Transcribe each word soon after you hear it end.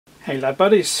Hey lad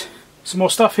buddies, some more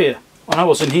stuff here. I know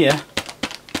what's in here.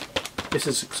 This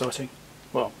is exciting.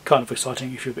 Well, kind of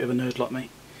exciting if you're a bit of a nerd like me.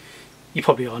 You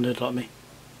probably are a nerd like me,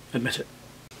 admit it.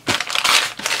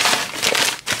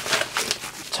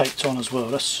 Taped on as well,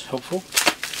 that's helpful.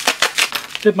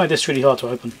 They've made this really hard to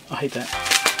open, I hate that.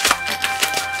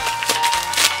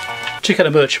 Check out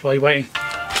the merch while you're waiting.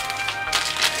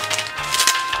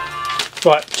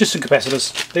 Right, just some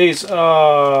capacitors. These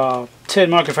are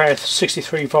 10 microfarad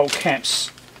 63 volt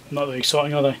caps. Not very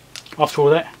exciting, are they? After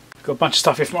all that, got a bunch of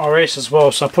stuff here from RS as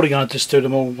well, so I'm probably going to just do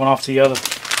them all one after the other.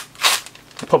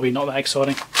 Probably not that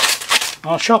exciting.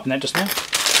 I'll sharpen that just now.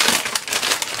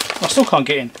 I still can't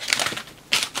get in.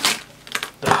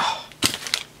 Ugh.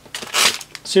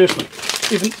 Seriously,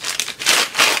 even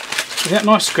that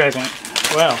nice scraggling.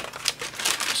 Wow.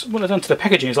 What they've done to the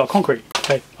packaging is like concrete.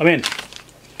 Okay, I'm in.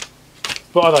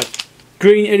 What are they?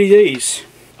 Green LEDs.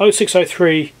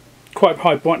 0603, quite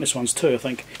high brightness ones too, I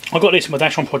think. I got these in my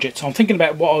Dashon project, so I'm thinking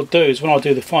about what I'll do is when I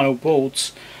do the final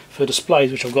boards for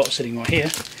displays, which I've got sitting right here,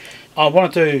 I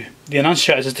want to do the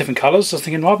enunciators as different colours. I was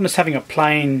thinking rather than just having a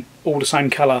plain, all the same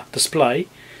colour display,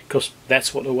 because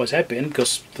that's what they always have been,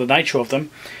 because of the nature of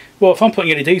them, well, if I'm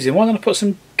putting LEDs in, why don't I put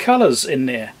some colours in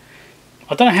there?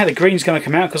 I don't know how the green's going to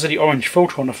come out because of the orange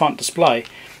filter on the front display.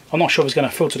 I'm not sure if it's going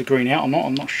to filter the green out or not,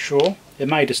 I'm not sure. It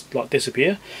may just like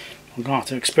disappear. I'm going to have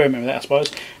to experiment with that, I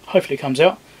suppose. Hopefully it comes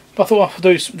out. But I thought I could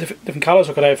do some different colours.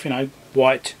 I could have, you know,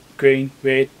 white, green,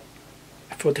 red,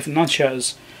 for different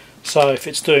enunciators. So if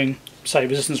it's doing, say,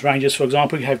 resistance ranges, for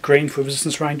example, you could have green for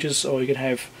resistance ranges, or you could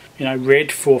have, you know,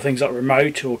 red for things like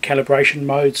remote or calibration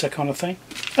modes, that kind of thing.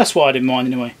 That's what I had in mind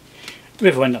anyway.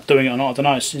 Whether I end up doing it or not, I don't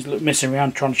know. It's just messing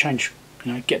around trying to change,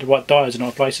 you know, get the right diodes in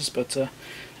other places, but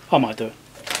I might do it.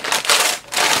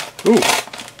 Ooh,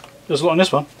 there's a lot on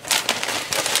this one.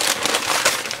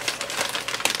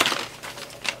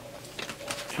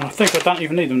 And I think I don't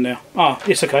even need them now. Ah,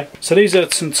 yes, okay. So these are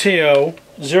some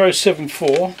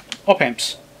TL074 Op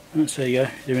Amps. There you go,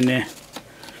 they're in there.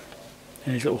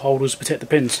 And these little holders protect the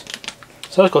pins.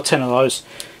 So I've got 10 of those.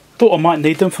 Thought I might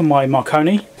need them for my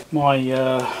Marconi. My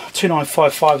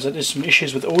 2955s, there's some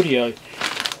issues with audio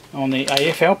on the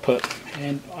AF output.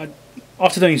 And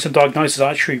after doing some diagnosis,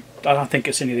 I don't think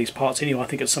it's any of these parts anyway, I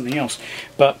think it's something else.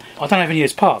 But I don't have any of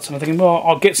these parts, and I'm thinking, well,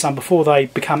 I'll get some before they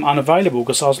become unavailable,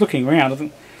 because I was looking around, I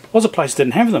think, there was a place that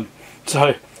didn't have them.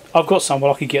 So I've got some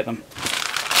while I could get them.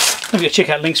 Don't forget to check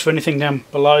out links for anything down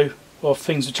below, or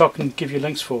things which I can give you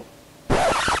links for.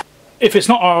 If it's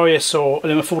not ROS or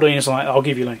Limit 14 or something, I'll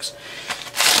give you links.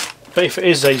 But if it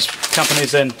is these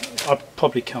companies, then I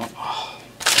probably can't. Oh,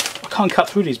 I can't cut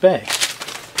through these bags.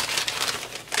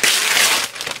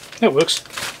 That works.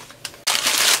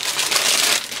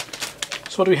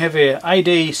 So what do we have here?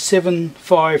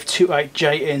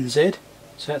 AD7528JNZ.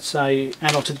 So that's a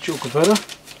analog to digital converter.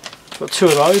 Got two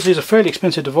of those. These are fairly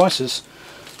expensive devices.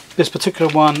 This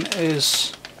particular one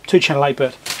is 2-channel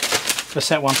 8-bit. That's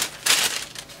that one.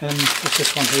 And what's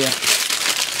this one here?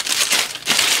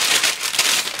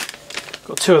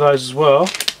 Got two of those as well.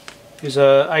 These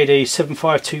are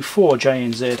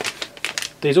AD7524JNZ.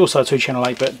 These are also 2-channel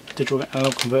 8-bit digital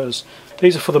analog converters.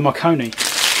 These are for the Marconi,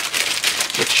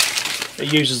 which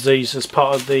it uses these as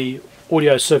part of the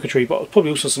audio circuitry, but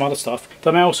probably also some other stuff.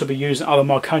 They may also be used in other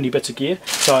Marconi bits of gear,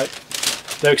 so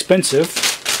they're expensive,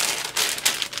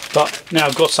 but now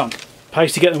I've got some.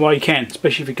 Pays to get them while you can,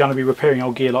 especially if you're going to be repairing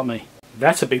old gear like me.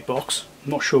 That's a big box,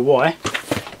 I'm not sure why.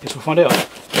 Guess we'll find out.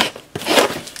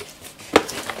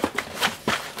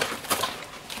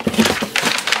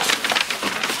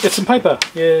 Get some paper,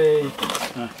 yay!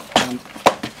 No,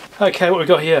 okay, what we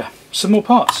got here? Some more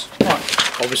parts, right,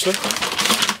 obviously.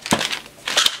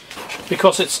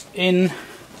 Because it's in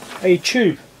a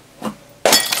tube.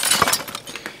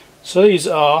 So these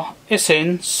are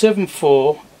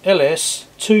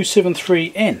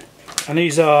SN74LS273N. And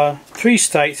these are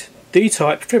 3-state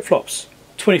D-type flip flops.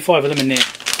 25 of them in there.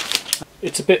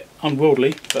 It's a bit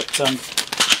unwieldy, but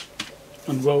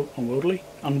unwieldy?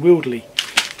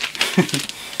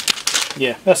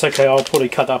 Yeah, that's okay. I'll probably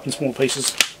cut that up in small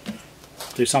pieces,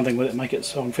 do something with it, make it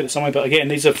so I can fit it somewhere. But again,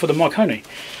 these are for the Marconi.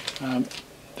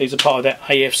 These are part of that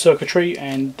AF circuitry,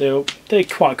 and they're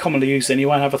quite commonly used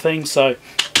anyway and other things. So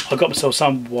I got myself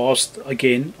some whilst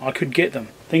again I could get them.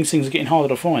 Things are getting harder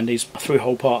to find. These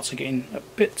through-hole parts are getting a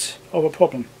bit of a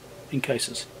problem in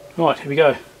cases. Right, here we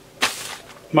go.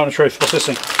 Moment of truth. What's this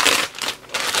thing?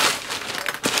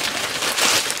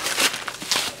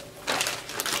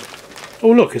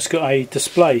 Oh look, it's got a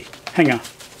display hanger.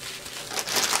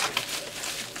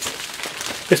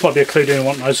 This might be a clue to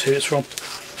anyone who knows who it's from.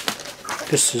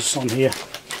 This is on here.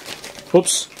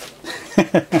 Oops.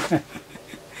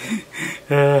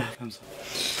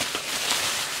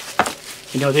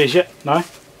 Any ideas yet? No? How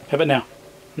about now?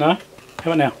 No?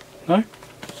 How about now? No?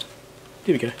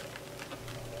 Here we go.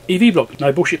 EEVblog,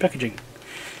 no bullshit packaging.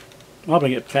 I'm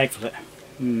going to get flagged for that.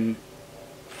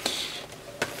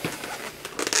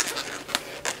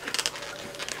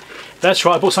 That's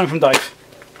right, I bought something from Dave.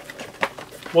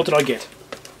 What did I get?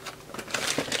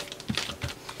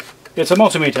 It's a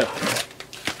multimeter.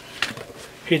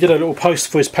 He did a little post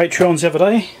for his Patreons the other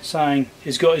day saying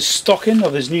he's got his stock in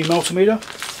of his new multimeter,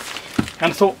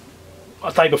 and I thought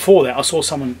a day before that I saw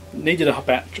someone needed a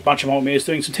bunch of multimeters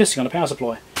doing some testing on a power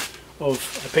supply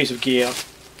of a piece of gear. I've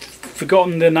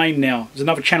forgotten their name now. There's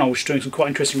another channel which is doing some quite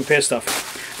interesting repair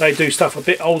stuff. They do stuff a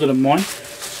bit older than mine,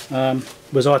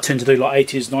 whereas I tend to do like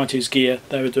 80s, 90s gear.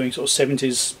 They were doing sort of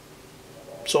 70s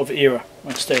sort of era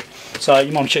instead. So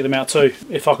you might check them out too.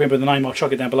 If I can remember the name, I'll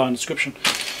chuck it down below in the description.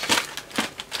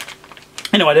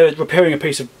 Anyway, they were repairing a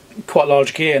piece of quite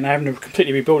large gear and they're having to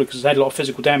completely rebuild it because it had a lot of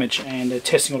physical damage, and they're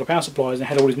testing all the power supplies and they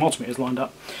had all these multimeters lined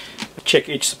up. Check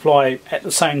each supply at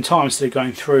the same time instead of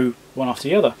going through one after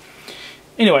the other.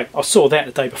 Anyway, I saw that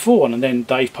the day before, and then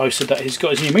Dave posted that he's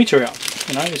got his new meter out.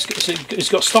 You know, he's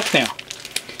got stock now.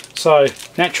 So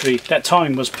naturally, that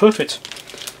timing was perfect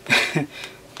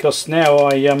because now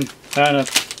I own a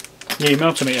new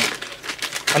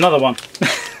multimeter, another one.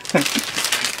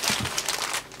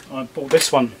 I bought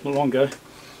this one not long ago,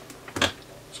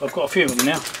 so I've got a few of them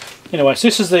now. Anyway, so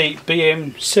this is the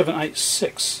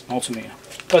BM786 multimeter.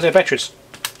 Does it have batteries?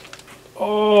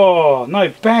 Oh, no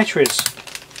batteries.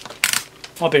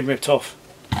 I've been ripped off.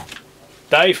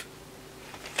 Dave?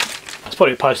 It's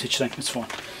probably a postage thing, it's fine.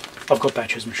 I've got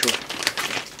batteries, I'm sure.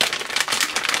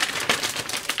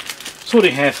 So what do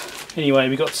you have? Anyway,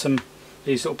 we got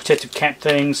these little protective cap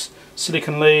things,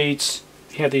 silicon leads.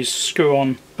 You have these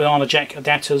screw-on banana jack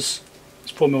adapters.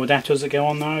 There's 4mm adapters that go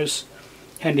on those.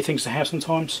 Handy things to have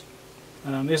sometimes.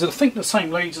 There's I think the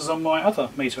same leads as on my other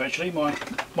meter actually. My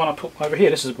one I put over here.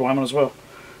 This is a Brymen as well.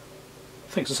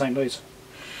 I think it's the same leads.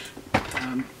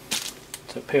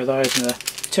 So a pair of those and a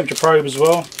temperature probe as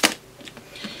well.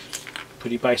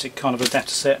 Pretty basic kind of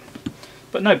adapter set.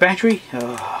 But no battery. Oh,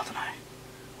 I don't know.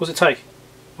 What does it take?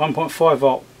 1.5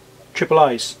 volt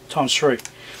AAA's times 3.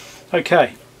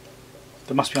 Okay.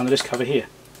 That must be under this cover here.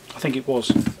 I think it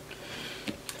was.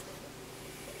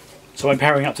 So I'm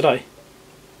powering up today.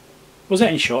 Was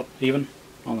that in shot even?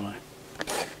 I don't know.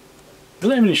 Was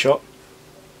that even in shot?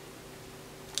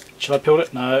 Should I pill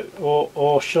it? No.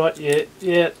 Or should I?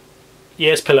 Yeah.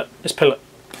 Let's pill it. Let's pill it.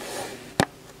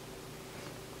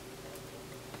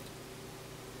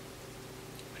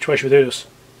 Which way should we do this?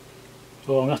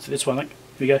 Oh, I'm going to have to do this one, I think.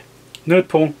 Here we go. Nerd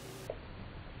porn.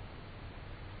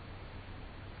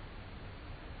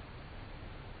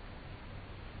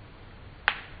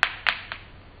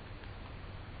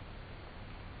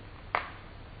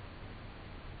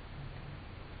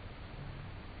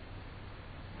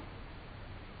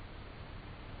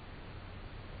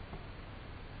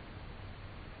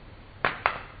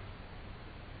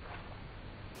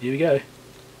 Here we go.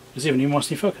 There's even a nice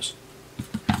new focus.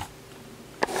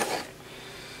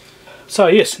 So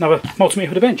yes, another multimeter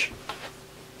for the bench.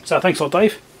 So thanks a lot,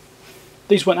 Dave.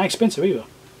 These weren't that expensive either.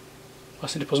 I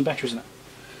seem to put some batteries in it.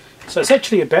 So it's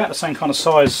actually about the same kind of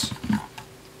size,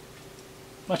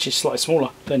 actually slightly smaller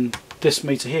than this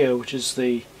meter here, which is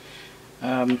the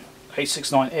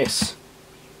 869S,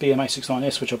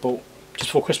 BM869S, which I bought just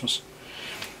before Christmas.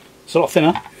 It's a lot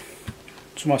thinner.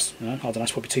 It's almost, I don't know,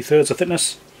 it's probably 2/3 of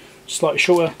thickness. Slightly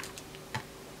shorter,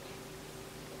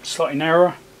 slightly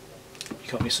narrower. You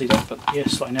can't really see that, but yeah,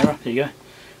 slightly narrower. There you go.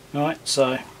 Alright,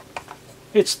 so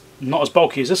it's not as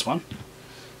bulky as this one.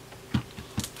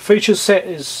 Feature set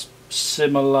is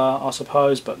similar, I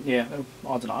suppose, but yeah,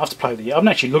 I don't know. I have to play with it. I haven't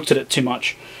actually looked at it too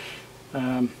much.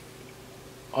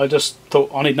 I just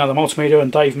thought I need another multimeter,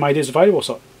 and Dave made his available,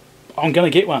 so I'm going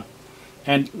to get one.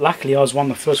 And luckily, I was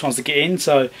one of the first ones to get in,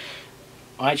 so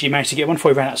I actually managed to get one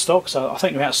before we ran out of stock. So I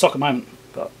think we're out of stock at the moment,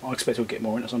 but I expect we'll get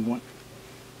more in at some point.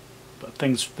 But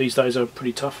things these days are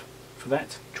pretty tough for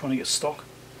that, trying to get stock.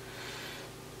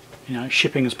 You know,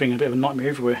 shipping has been a bit of a nightmare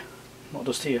everywhere, not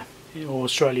just here, or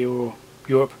Australia or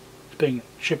Europe. It's been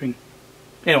shipping.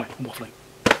 Anyway, I'm waffling.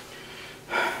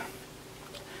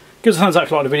 Give us a thumbs up if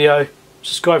you like the video.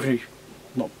 Subscribe if you've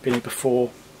not been here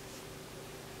before.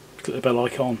 Click the bell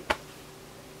icon.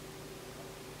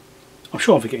 I'm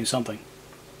sure I'm forgetting something.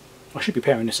 I should be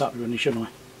pairing this up really, shouldn't I?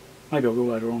 Maybe I will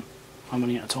later on. I'm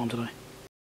running out of time today.